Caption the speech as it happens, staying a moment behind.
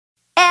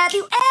Have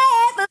you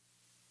ever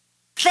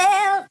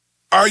felt?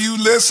 Are you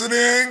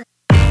listening?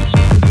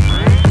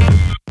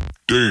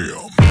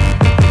 Damn.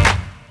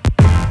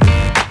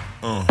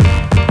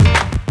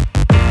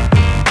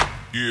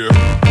 Yeah.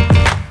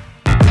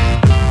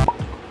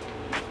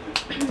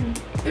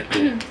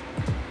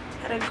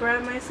 Gotta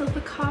grab myself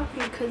a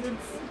coffee because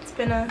it's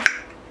been a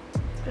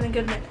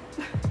good minute.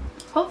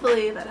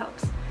 Hopefully that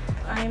helps.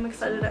 I am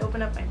excited to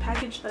open up my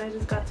package that I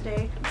just got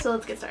today. So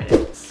let's get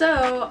started.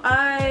 So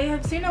I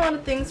have seen a lot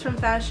of things from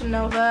Fashion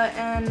Nova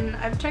and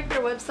I've checked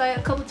their website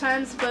a couple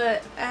times,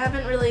 but I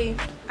haven't really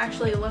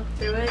actually looked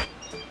through it.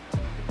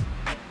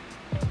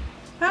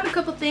 Found a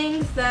couple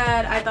things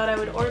that I thought I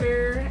would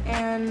order,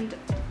 and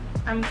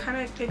I'm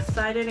kind of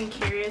excited and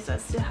curious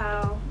as to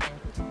how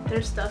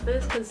their stuff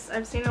is because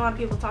I've seen a lot of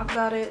people talk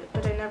about it,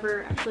 but I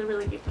never actually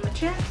really gave them a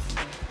chance.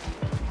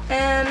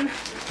 And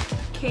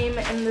came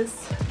in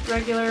this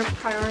regular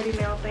priority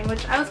mail thing,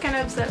 which I was kind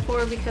of upset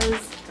for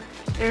because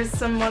there's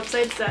some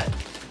websites that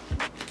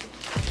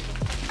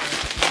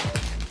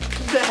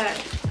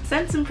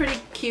sent some pretty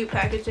cute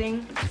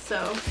packaging,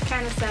 so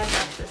kind of sad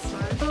about this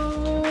one.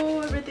 Oh,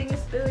 everything is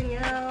spilling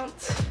out.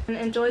 And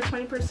enjoy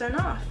 20%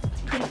 off.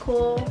 It's pretty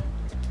cool.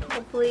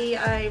 Hopefully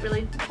I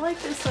really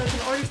like this so I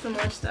can order some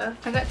more stuff.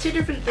 I got two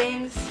different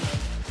things.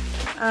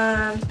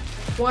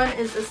 One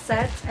is a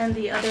set and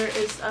the other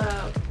is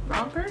a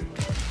romper.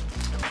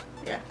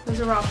 Yeah, there's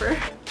a romper.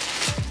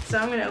 So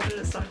I'm gonna open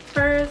this one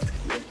first.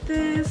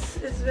 This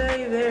is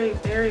very, very,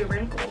 very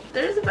wrinkled.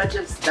 There's a bunch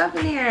of stuff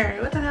in here.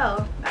 What the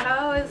hell?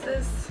 How is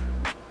this?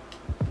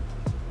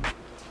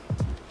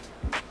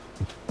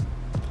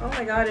 Oh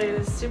my god, it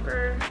is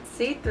super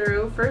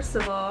see-through, first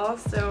of all,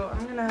 so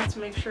I'm gonna have to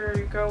make sure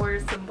your girl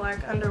wears some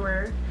black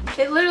underwear.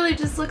 It literally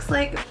just looks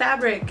like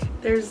fabric.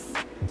 There's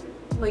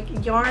like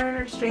yarn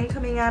or string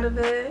coming out of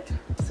it,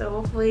 so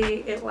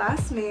hopefully it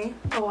lasts me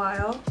a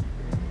while.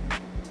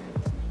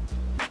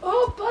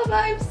 Oh, Bubba,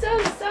 I'm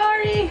so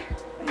sorry!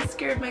 I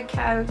scared my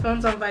cat. My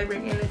phone's on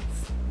vibrate and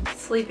it's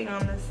sleeping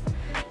on this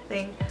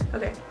thing.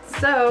 Okay,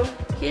 so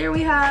here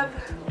we have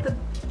the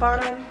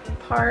bottom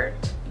part,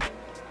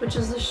 which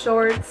is the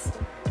shorts,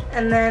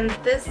 and then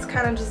this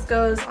kind of just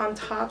goes on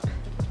top.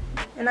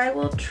 And I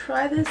will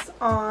try this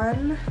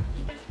on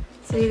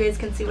so you guys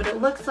can see what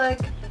it looks like.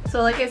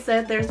 So like I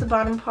said, there's the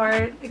bottom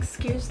part.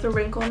 Excuse the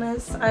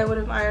wrinkleness. I would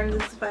have ironed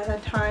this if I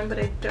had time, but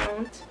I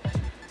don't.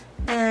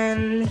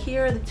 And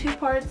here are the two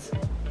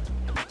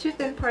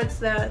thin parts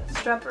that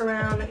strap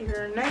around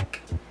your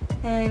neck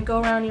and go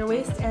around your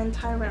waist and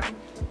tie around.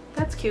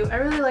 That's cute. I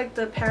really like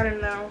the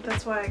pattern though.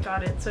 That's why I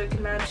got it, so it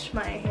can match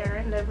my hair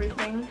and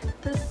everything.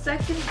 The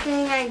second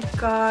thing I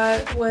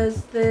got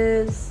was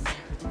this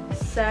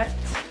set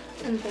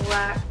in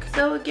black.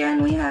 So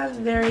again, we have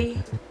very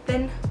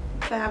thin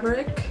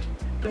fabric.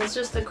 It's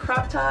just a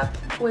crop top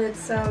with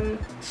some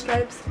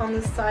stripes on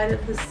the side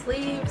of the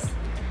sleeves.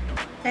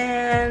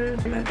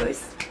 And my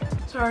voice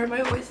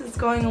is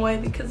going away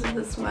because of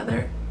this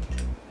weather.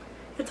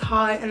 It's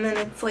hot and then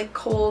it's like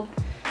cold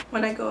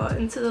when I go out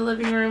into the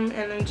living room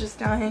and I'm just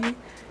dying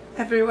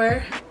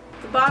everywhere.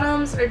 The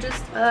bottoms are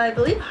just, I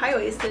believe,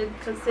 high-waisted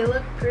because they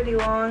look pretty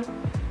long,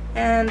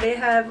 and they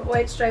have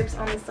white stripes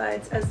on the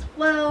sides as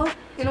well.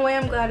 In a way,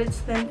 I'm glad it's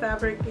thin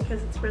fabric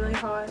because it's really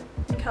hot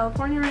in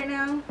California right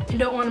now. You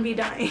don't want to be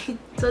dying.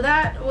 So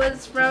that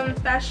was from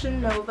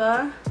Fashion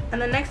Nova. And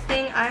the next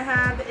thing I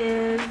have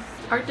is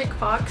Arctic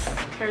Fox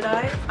hair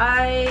dye.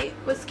 I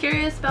was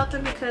curious about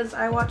them because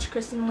I watch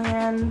Kristen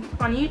Leanne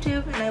on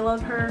YouTube and I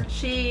love her.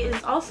 She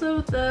is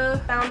also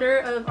the founder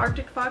of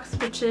Arctic Fox,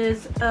 which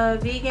is a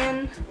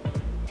vegan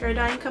hair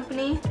dyeing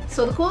company.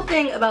 So the cool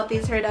thing about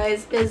these hair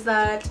dyes is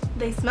that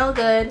they smell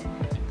good,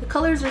 the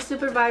colors are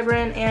super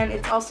vibrant, and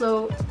it's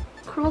also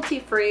cruelty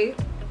free,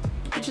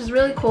 which is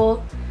really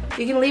cool.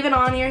 You can leave it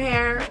on your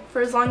hair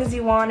for as long as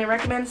you want. It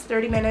recommends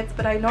 30 minutes,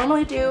 but I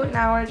normally do an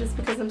hour just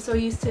because I'm so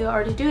used to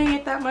already doing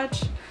it that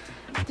much.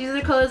 These are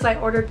the colors I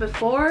ordered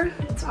before.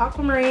 It's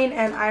aquamarine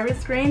and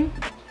iris green.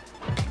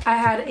 I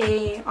had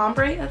a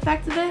ombre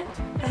effect of it.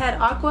 I had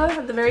aqua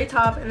at the very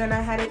top, and then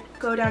I had it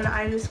go down to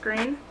iris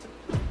green.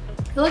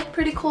 It looked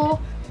pretty cool.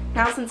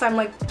 Now since I'm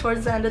like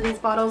towards the end of these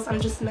bottles, I'm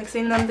just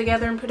mixing them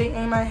together and putting it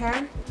in my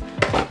hair.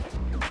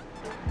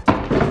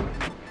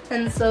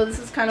 And so this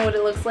is kind of what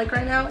it looks like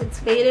right now. It's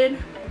faded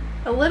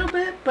a little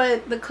bit,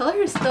 but the color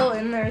is still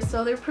in there,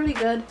 so they're pretty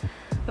good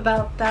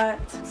about that.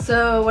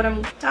 So what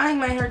I'm dyeing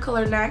my hair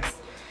color next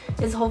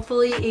is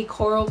hopefully a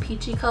coral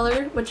peachy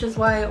color, which is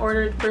why I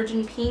ordered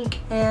virgin pink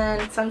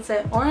and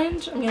sunset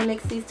orange. I'm going to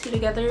mix these two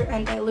together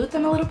and dilute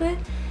them a little bit,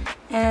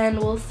 and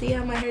we'll see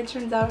how my hair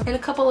turns out in a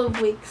couple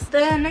of weeks.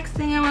 The next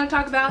thing I want to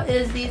talk about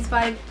is these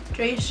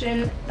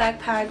Vibedration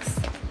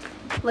backpacks.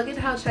 Look at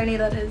how shiny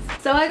that is.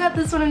 So I got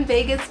this one in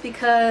Vegas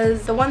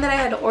because the one that I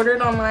had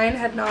ordered online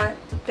had not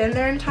been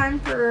there in time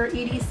for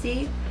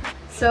EDC.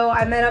 So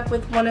I met up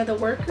with one of the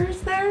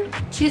workers there.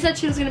 She said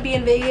she was going to be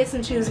in Vegas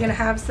and she was going to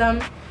have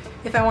some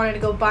if I wanted to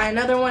go buy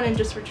another one and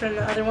just return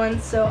the other one.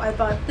 So I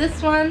bought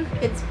this one.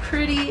 It's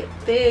pretty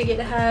big. It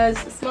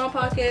has a small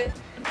pocket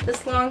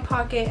this long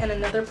pocket and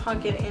another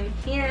pocket in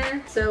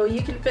here, so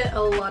you can fit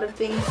a lot of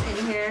things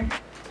in here.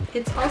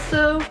 It's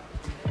also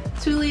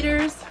 2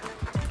 liters,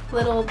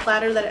 little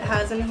bladder that it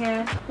has in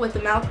here with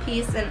the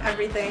mouthpiece and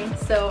everything.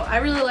 So I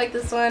really like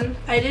this one.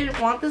 I didn't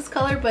want this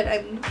color, but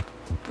I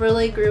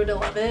really grew to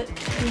love it.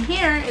 And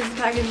here is the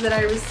package that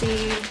I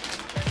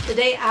received the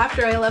day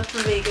after I left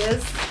for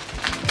Vegas.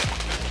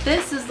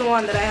 This is the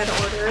one that I had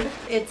ordered.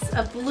 It's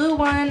a blue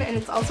one and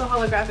it's also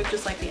holographic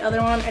just like the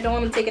other one. I don't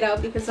want to take it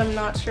out because I'm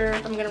not sure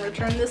if I'm going to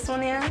return this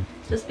one yet,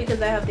 just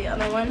because I have the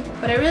other one.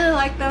 But I really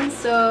like them,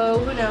 so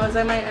who knows,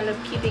 I might end up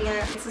keeping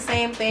it. It's the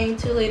same thing,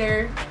 2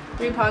 liter,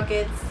 3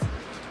 pockets.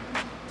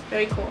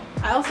 Very cool.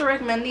 I also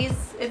recommend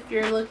these if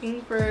you're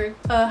looking for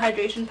a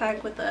hydration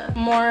pack with a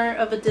more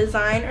of a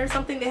design or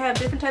something. They have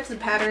different types of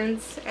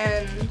patterns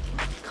and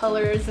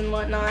colors and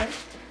whatnot.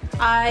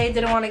 I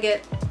didn't want to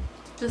get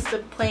just a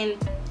plain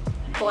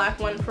black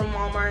one from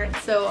Walmart,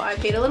 so I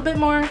paid a little bit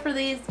more for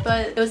these,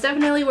 but it was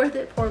definitely worth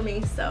it for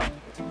me. So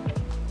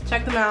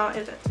check them out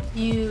if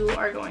you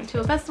are going to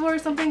a festival or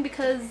something,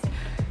 because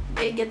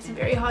it gets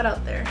very hot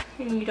out there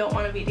and you don't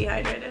want to be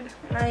dehydrated.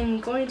 And I'm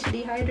going to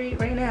dehydrate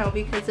right now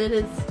because it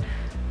is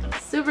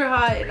super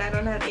hot and I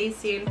don't have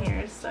AC in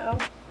here, so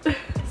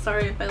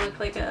sorry if I look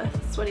like a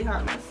sweaty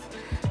hot mess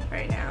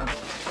right now.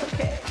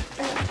 Okay,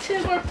 I have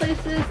 2 more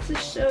places to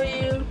show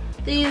you.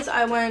 These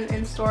I went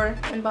in store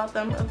and bought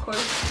them, of course.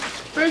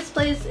 First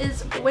place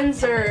is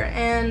Windsor,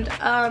 and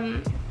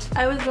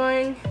I was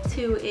going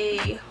to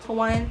a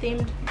Hawaiian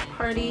themed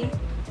party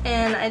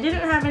and I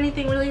didn't have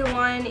anything really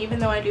Hawaiian, even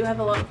though I do have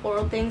a lot of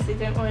floral things. They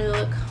didn't really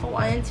look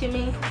Hawaiian to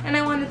me and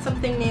I wanted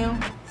something new.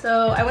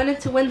 So I went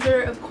into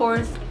Windsor, of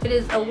course. It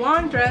is a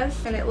long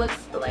dress and it looks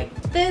like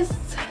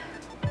this.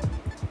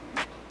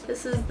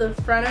 This is the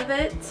front of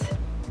it,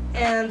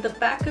 and the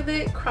back of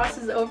it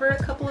crosses over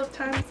a couple of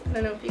times. I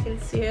don't know if you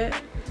can see it,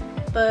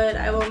 but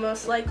I will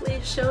most likely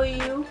show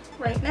you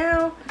right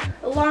now.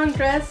 A long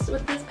dress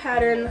with this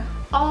pattern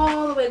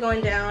all the way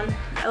going down.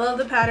 I love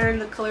the pattern.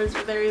 The colors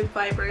are very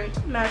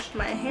vibrant, matched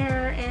my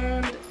hair,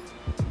 and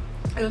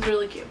it was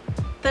really cute.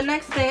 The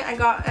next thing I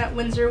got at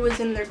Windsor was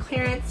in their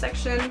clearance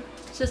section.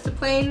 It's just a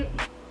plain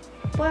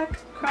black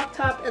crop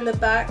top, and the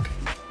back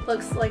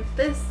looks like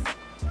this,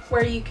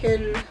 where you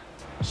can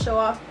show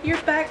off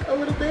your back a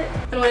little bit.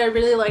 And what I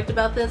really liked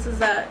about this is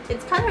that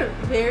it's kind of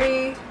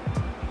very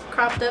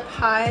cropped up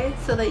high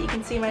so that you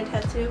can see my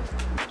tattoo,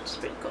 which is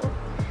pretty cool.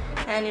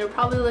 And you're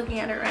probably looking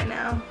at it right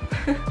now.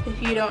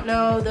 If you don't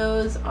know,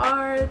 those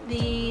are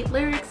the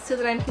lyrics to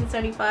the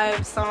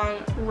 1975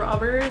 song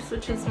Robbers,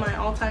 which is my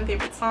all-time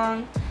favorite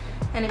song,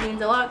 and it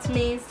means a lot to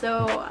me,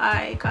 so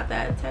I got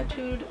that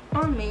tattooed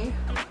on me.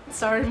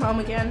 Sorry mom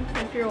again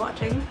if you're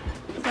watching.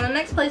 So the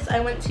next place I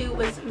went to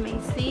was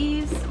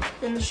Macy's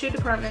in the shoe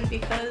department,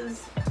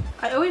 because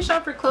I always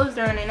shop for clothes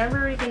there and I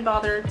never even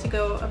bothered to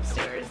go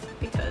upstairs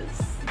because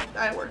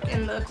I work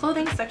in the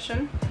clothing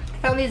section. I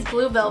found these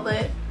blue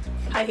velvet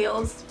high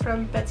heels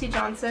from Betsy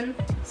Johnson.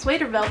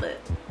 Suede or velvet?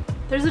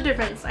 There's a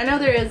difference. I know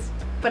there is,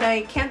 but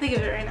I can't think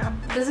of it right now.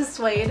 This is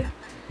suede,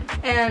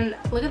 and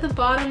look at the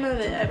bottom of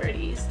it. I've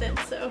already used it,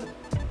 so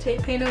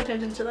pay no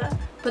attention to that.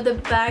 But the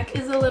back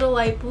is a little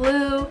light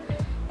blue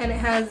and it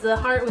has the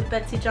heart with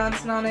Betsy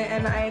Johnson on it,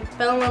 and I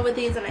fell in love with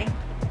these and I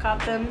got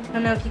them. I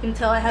don't know if you can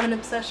tell, I have an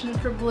obsession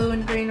for blue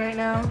and green right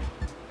now.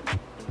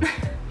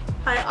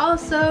 I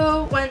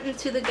also went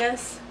into the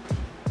Guess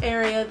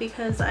area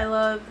because I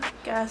love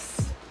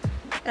Guess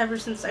ever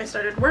since I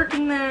started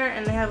working there,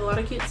 and they have a lot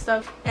of cute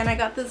stuff. And I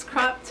got this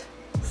cropped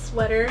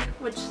sweater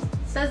which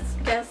says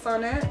Guess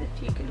on it,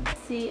 if you can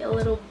see a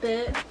little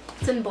bit.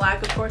 It's in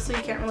black, of course, so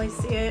you can't really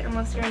see it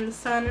unless you're in the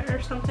sun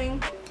or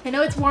something. I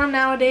know it's warm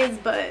nowadays,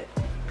 but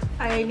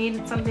I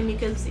needed something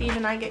because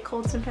even I get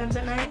cold sometimes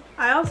at night.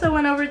 I also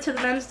went over to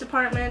the men's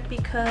department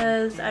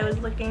because I was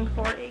looking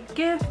for a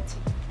gift,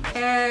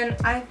 and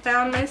I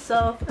found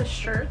myself a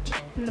shirt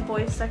in the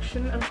boys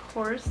section, of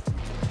course.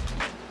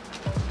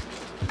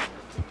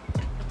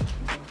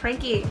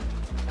 Frankie.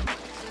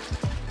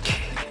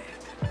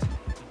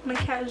 My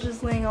cat is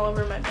just laying all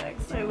over my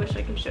bags. I wish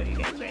I could show you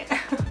guys right now.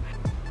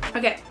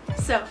 Okay,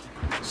 so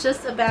it's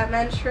just a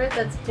Batman shirt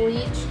that's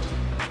bleached.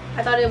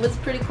 I thought it was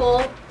pretty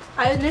cool.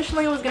 I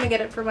initially was gonna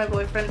get it for my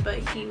boyfriend, but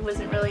he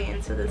wasn't really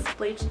into this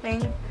bleach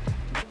thing,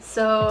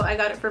 so I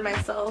got it for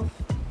myself,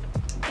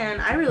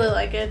 and I really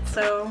like it,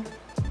 so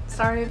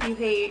sorry if you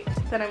hate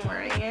that I'm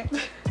wearing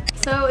it.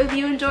 So if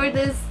you enjoyed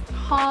this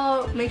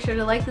haul, make sure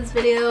to like this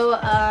video.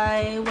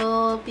 I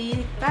will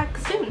be back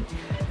soon.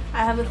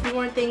 I have a few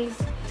more things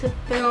to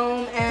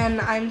film,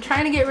 and I'm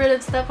trying to get rid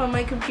of stuff on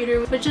my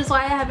computer, which is why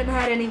I haven't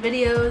had any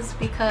videos,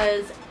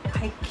 because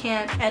I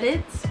can't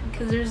edit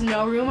because there's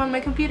no room on my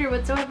computer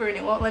whatsoever and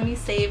it won't let me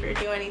save or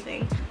do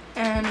anything.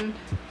 And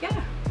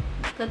yeah,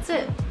 that's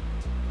it.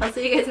 I'll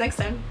see you guys next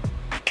time.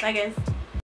 Bye guys.